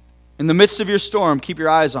 In the midst of your storm, keep your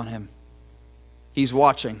eyes on him. He's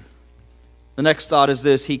watching. The next thought is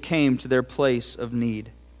this: he came to their place of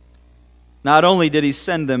need. Not only did he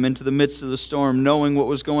send them into the midst of the storm, knowing what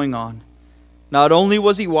was going on, not only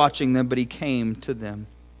was he watching them, but he came to them.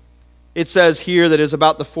 It says here that it is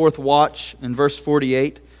about the 4th watch in verse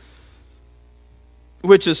 48,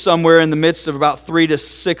 which is somewhere in the midst of about 3 to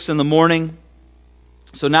 6 in the morning.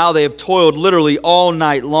 So now they have toiled literally all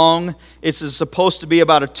night long. It's supposed to be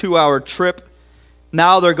about a 2-hour trip.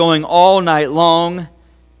 Now they're going all night long.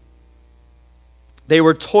 They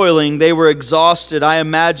were toiling. They were exhausted. I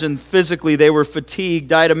imagine physically they were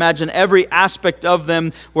fatigued. I'd imagine every aspect of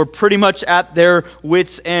them were pretty much at their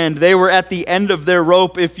wits' end. They were at the end of their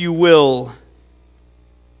rope, if you will.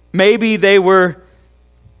 Maybe they were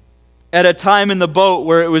at a time in the boat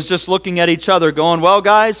where it was just looking at each other going, well,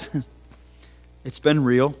 guys, it's been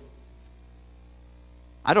real.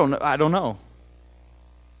 I don't know.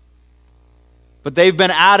 But they've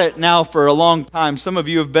been at it now for a long time. Some of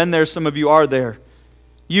you have been there, some of you are there.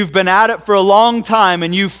 You've been at it for a long time,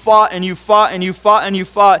 and you fought and you fought and you fought and you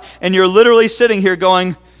fought, and you're literally sitting here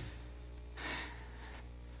going,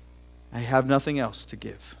 I have nothing else to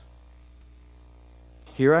give.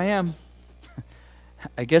 Here I am.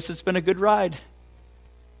 I guess it's been a good ride,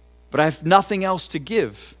 but I have nothing else to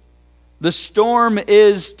give. The storm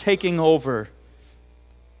is taking over.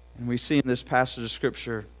 And we see in this passage of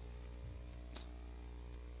Scripture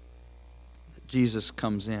that Jesus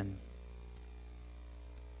comes in.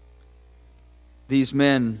 These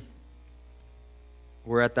men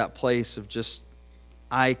were at that place of just,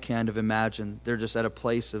 I kind of imagine, they're just at a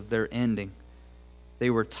place of their ending. They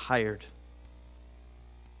were tired.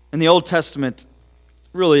 In the Old Testament,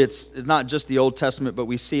 really it's not just the Old Testament, but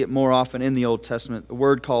we see it more often in the Old Testament, a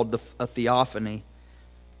word called a theophany,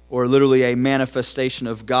 or literally a manifestation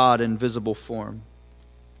of God in visible form.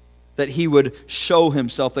 That He would show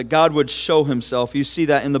Himself, that God would show Himself. You see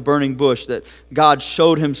that in the burning bush, that God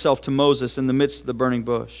showed Himself to Moses in the midst of the burning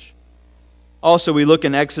bush. Also, we look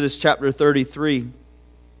in Exodus chapter 33,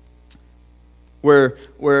 where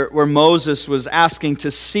Moses was asking to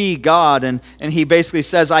see God, and he basically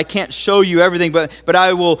says, I can't show you everything, but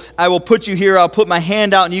I will put you here, I'll put my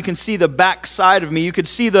hand out, and you can see the backside of me. You could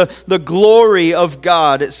see the glory of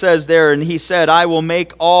God, it says there. And he said, I will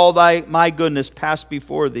make all my goodness pass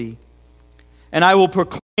before thee. And I will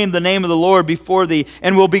proclaim the name of the Lord before thee,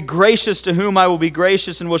 and will be gracious to whom I will be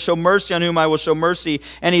gracious, and will show mercy on whom I will show mercy.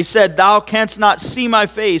 And he said, Thou canst not see my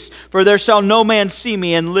face, for there shall no man see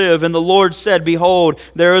me and live. And the Lord said, Behold,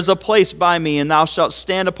 there is a place by me, and thou shalt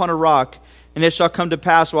stand upon a rock. And it shall come to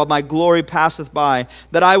pass, while my glory passeth by,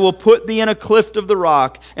 that I will put thee in a cleft of the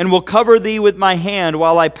rock, and will cover thee with my hand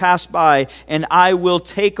while I pass by. And I will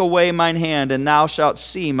take away mine hand, and thou shalt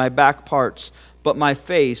see my back parts, but my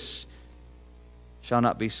face shall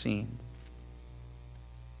not be seen.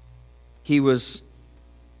 He was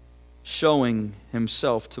showing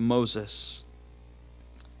Himself to Moses.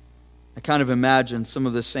 I kind of imagine some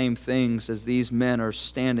of the same things as these men are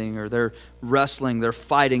standing, or they're wrestling, they're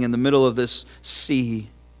fighting in the middle of this sea.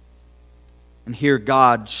 And here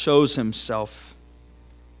God shows Himself,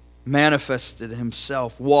 manifested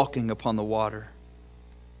Himself, walking upon the water.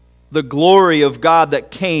 The glory of God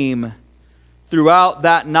that came throughout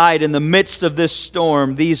that night in the midst of this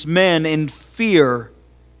storm, these men in fear.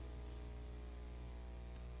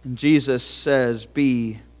 And Jesus says,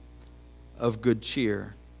 Be of good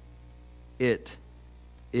cheer. It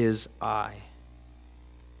is I.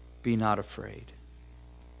 Be not afraid.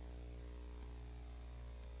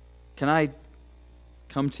 Can I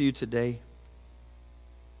come to you today?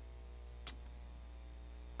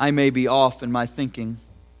 I may be off in my thinking.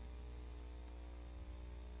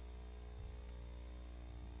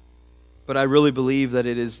 But I really believe that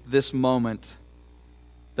it is this moment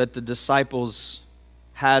that the disciples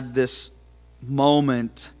had this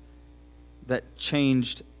moment that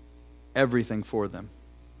changed everything for them.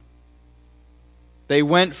 They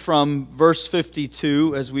went from verse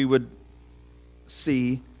 52, as we would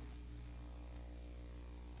see,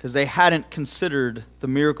 because they hadn't considered the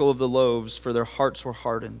miracle of the loaves, for their hearts were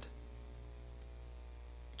hardened,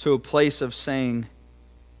 to a place of saying,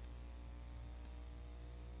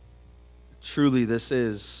 truly this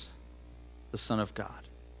is the Son of God.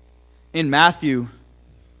 In Matthew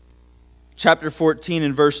chapter 14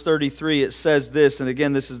 and verse 33, it says this, and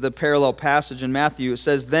again, this is the parallel passage in Matthew. It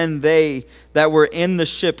says, then they that were in the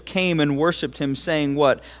ship came and worshipped him, saying,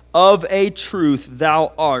 what? Of a truth,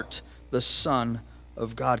 thou art the Son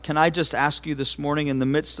of God. Can I just ask you this morning, in the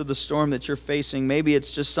midst of the storm that you're facing, maybe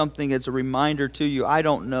it's just something that's a reminder to you, I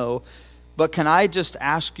don't know, but can I just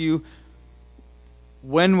ask you,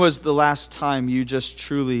 when was the last time you just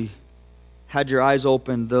truly had your eyes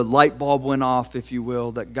open, the light bulb went off, if you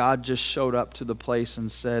will, that God just showed up to the place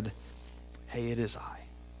and said, hey, it is I.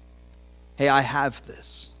 Hey, I have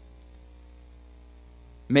this.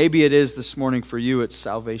 Maybe it is this morning for you, it's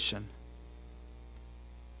salvation.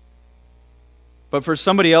 But for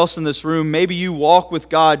somebody else in this room, maybe you walk with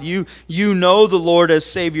God. You know the Lord as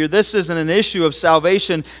Savior. This isn't an issue of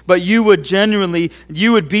salvation, but you would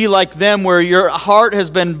be like them, where your heart has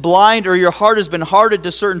been blind or your heart has been hardened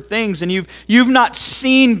to certain things, and you've not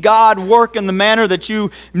seen God work in the manner that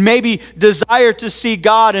you maybe desire to see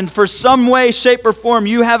God. And for some way, shape, or form,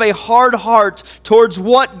 you have a hard heart towards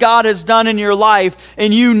what God has done in your life,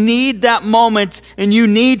 and you need that moment, and you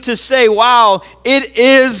need to say, wow, it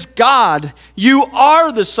is God. You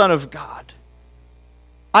are the Son of God.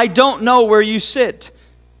 I don't know where you sit,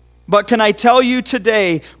 but can I tell you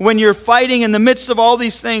today, when you're fighting in the midst of all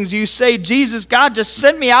these things, you say, Jesus, God just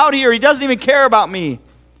sent me out here. He doesn't even care about me. Do you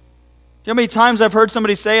know how many times I've heard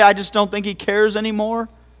somebody say, I just don't think He cares anymore?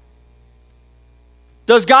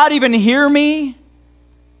 Does God even hear me?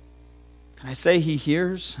 Can I say He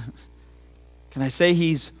hears? Can I say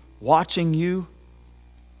He's watching you?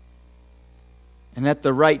 And at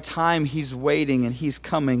the right time, He's waiting and He's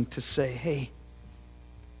coming to say, hey,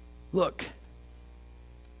 look,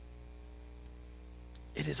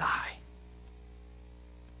 it is I.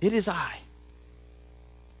 It is I.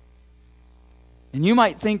 And you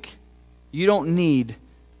might think you don't need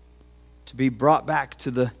to be brought back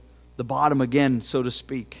to the bottom again, so to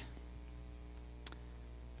speak.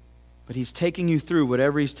 But He's taking you through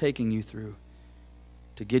whatever He's taking you through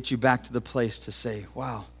to get you back to the place to say,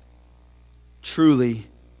 wow, truly,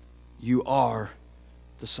 you are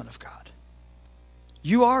the Son of God.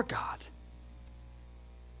 You are God.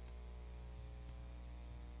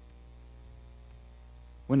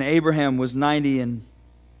 When Abraham was 99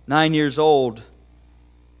 years old,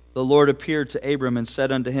 the Lord appeared to Abram and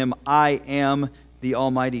said unto him, I am the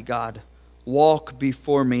Almighty God. Walk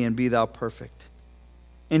before me and be thou perfect.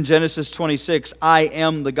 In Genesis 26, I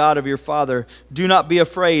am the God of your father. Do not be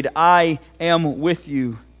afraid. I am with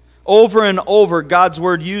you. Over and over, God's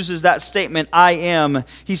Word uses that statement, I am.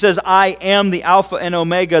 He says, I am the Alpha and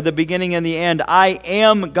Omega, the beginning and the end. I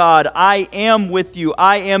am God. I am with you.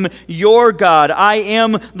 I am your God. I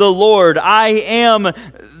am the Lord. I am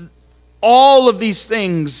all of these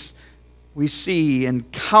things we see, and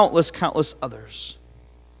countless others.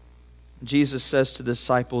 Jesus says to the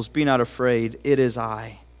disciples, be not afraid, it is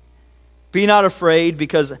I. Be not afraid,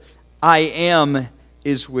 because I am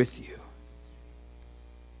is with you.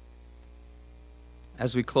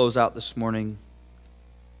 As we close out this morning,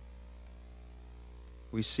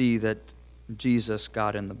 we see that Jesus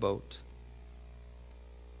got in the boat.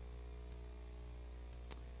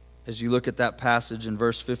 As you look at that passage in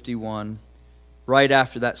verse 51, right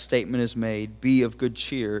after that statement is made, be of good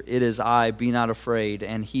cheer, it is I, be not afraid.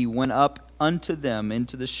 And He went up unto them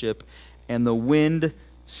into the ship, and the wind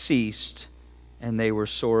ceased, and they were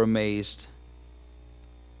sore amazed.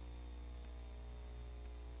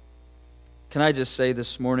 Can I just say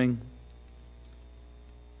this morning,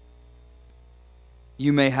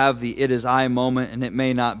 you may have the it is I moment, and it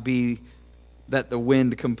may not be that the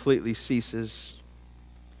wind completely ceases.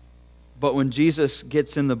 But when Jesus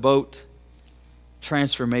gets in the boat,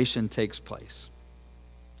 transformation takes place.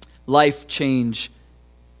 Life change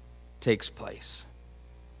takes place.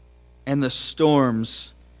 And the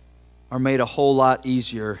storms are made a whole lot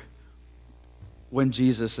easier when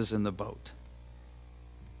Jesus is in the boat.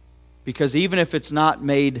 Because even if it's not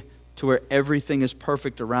made to where everything is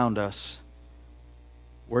perfect around us,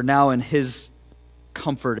 we're now in His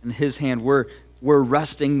comfort, in His hand. We're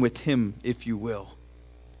resting with Him, if you will.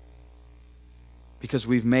 Because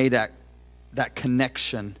we've made that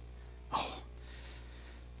connection.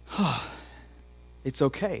 Oh, it's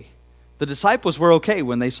okay. The disciples were okay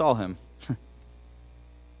when they saw him.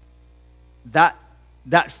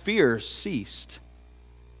 That fear ceased,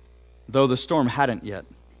 though the storm hadn't yet.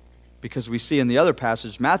 Because we see in the other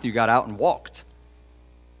passage, Matthew got out and walked.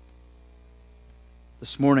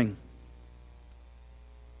 This morning,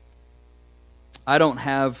 I don't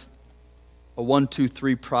have a 1, 2,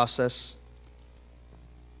 3 process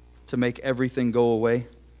to make everything go away.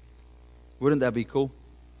 Wouldn't that be cool?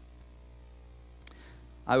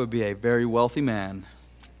 I would be a very wealthy man.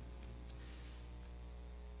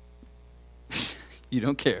 You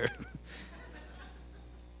don't care.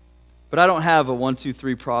 But I don't have a 1, 2,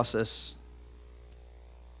 3 process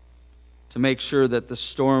to make sure that the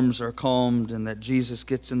storms are calmed and that Jesus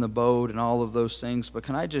gets in the boat and all of those things. But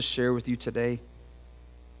can I just share with you today?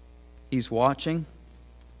 He's watching.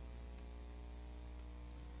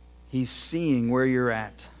 He's seeing where you're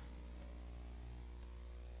at.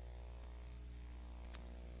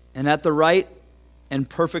 And at the right and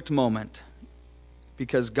perfect moment,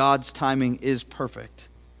 because God's timing is perfect,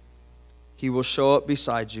 He will show up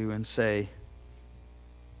beside you and say,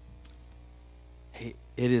 "Hey,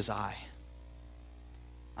 it is I.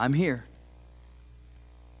 I'm here.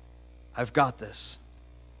 I've got this."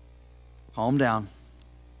 Calm down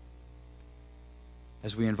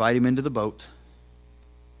as we invite Him into the boat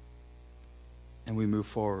and we move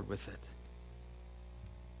forward with it.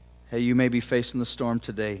 Hey, you may be facing the storm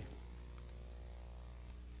today.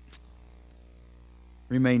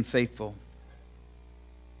 Remain faithful.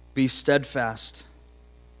 Be steadfast.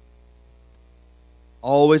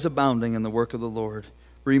 Always abounding in the work of the Lord.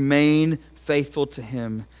 Remain faithful to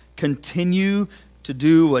Him. Continue to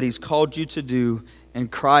do what He's called you to do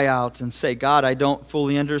and cry out and say, "God, I don't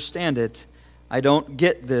fully understand it. I don't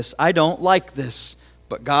get this. I don't like this.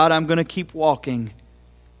 But God, I'm going to keep walking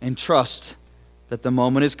and trust that the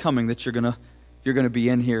moment is coming that you're going to be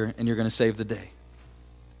in here and you're going to save the day."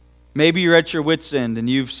 Maybe you're at your wit's end and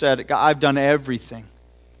you've said, "God, I've done everything."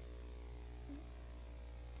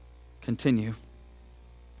 Continue.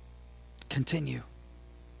 Continue.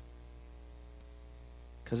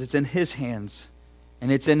 Because it's in His hands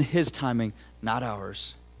and it's in His timing, not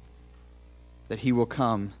ours, that He will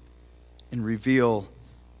come and reveal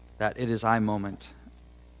that it is I moment.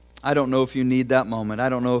 I don't know if you need that moment. I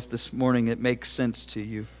don't know if this morning it makes sense to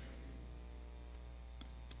you.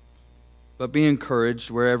 But be encouraged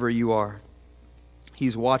wherever you are.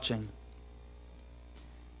 He's watching.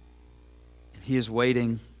 And He is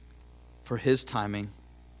waiting for His timing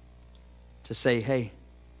to say, "Hey,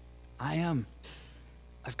 I've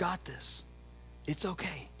got this. It's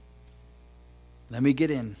okay. Let me get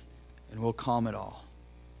in and we'll calm it all."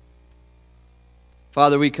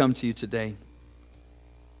 Father, we come to you today.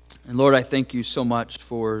 And Lord, I thank you so much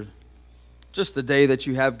for just the day that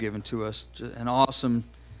you have given to us. An awesome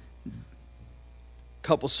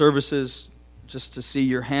couple services just to see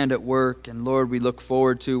your hand at work. And Lord,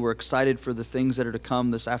 we're excited for the things that are to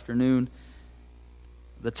come this afternoon,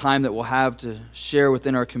 the time that we'll have to share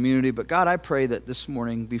within our community. But God, I pray that this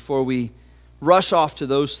morning, before we rush off to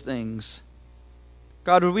those things,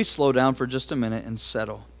 God, would we slow down for just a minute and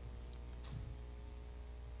settle?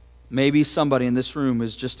 Maybe somebody in this room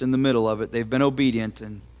is just in the middle of it. They've been obedient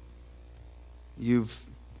and you've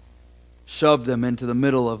shoved them into the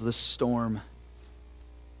middle of the storm.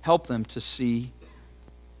 Help them to see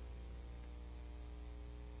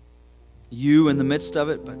you in the midst of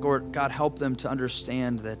it. But God, help them to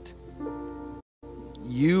understand that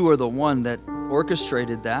you are the one that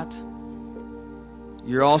orchestrated that.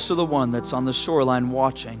 You're also the one that's on the shoreline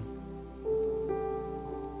watching.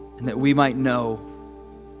 And that we might know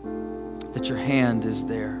that your hand is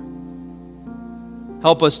there.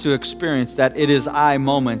 Help us to experience that it is I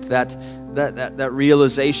moment, that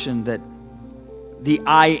realization that the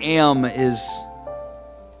I am is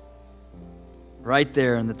right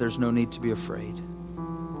there and that there's no need to be afraid.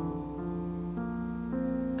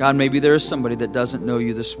 God, maybe there is somebody that doesn't know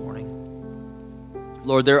you this morning.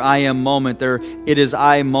 Lord, their I am moment, their it is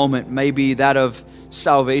I moment may be that of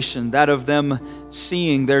salvation, that of them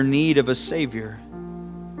seeing their need of a Savior,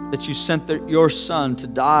 that you sent your Son to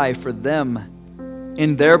die for them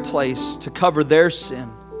in their place, to cover their sin,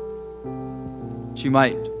 that you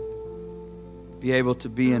might be able to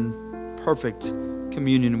be in perfect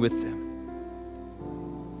communion with them.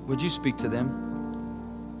 Would you speak to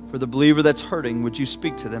them? For the believer that's hurting, would you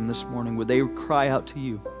speak to them this morning? Would they cry out to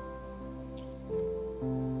you?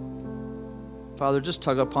 Father, just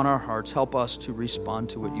tug upon our hearts. Help us to respond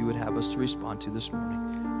to what you would have us to respond to this morning.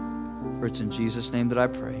 For it's in Jesus' name that I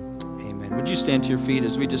pray. Amen. Would you stand to your feet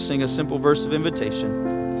as we just sing a simple verse of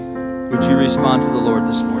invitation? Would you respond to the Lord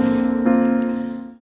this morning?